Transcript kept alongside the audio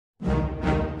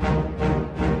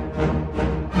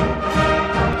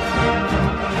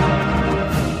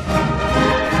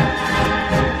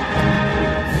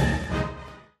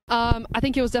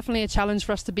think it was definitely a challenge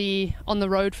for us to be on the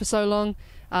road for so long.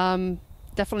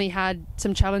 Definitely had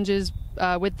some challenges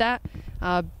with that.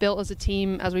 Built as a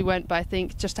team as we went, but I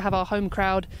think just to have our home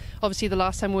crowd, obviously the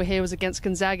last time we were here was against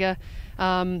Gonzaga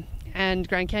and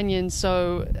Grand Canyon,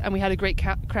 and we had a great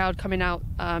crowd coming out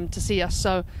to see us,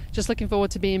 so just looking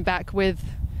forward to being back with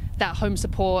that home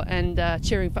support and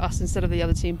cheering for us instead of the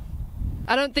other team.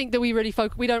 I don't think that we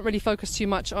don't really focus too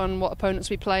much on what opponents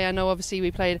we play. I know obviously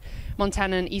we played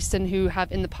Montana and Eastern, who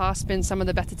have in the past been some of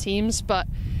the better teams, but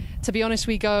to be honest,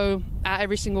 we go at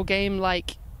every single game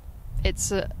like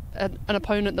it's an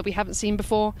opponent that we haven't seen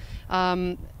before,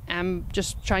 and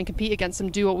just try and compete against them,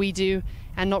 do what we do,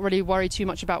 and not really worry too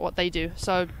much about what they do.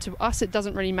 So to us, it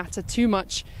doesn't really matter too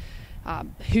much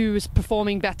who's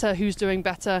performing better, who's doing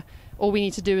better. All we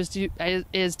need to do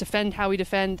is defend how we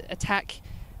defend, attack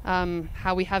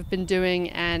how we have been doing,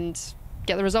 and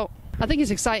get the result. I think it's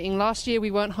exciting. Last year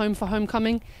we weren't home for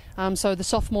homecoming, so the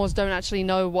sophomores don't actually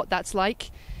know what that's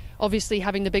like. Obviously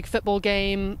having the big football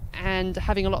game and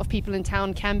having a lot of people in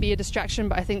town can be a distraction,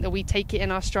 but I think that we take it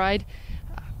in our stride.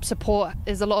 Support,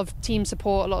 there's a lot of team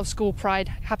support, a lot of school pride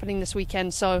happening this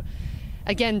weekend, so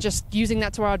again, just using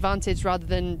that to our advantage rather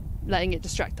than letting it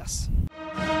distract us.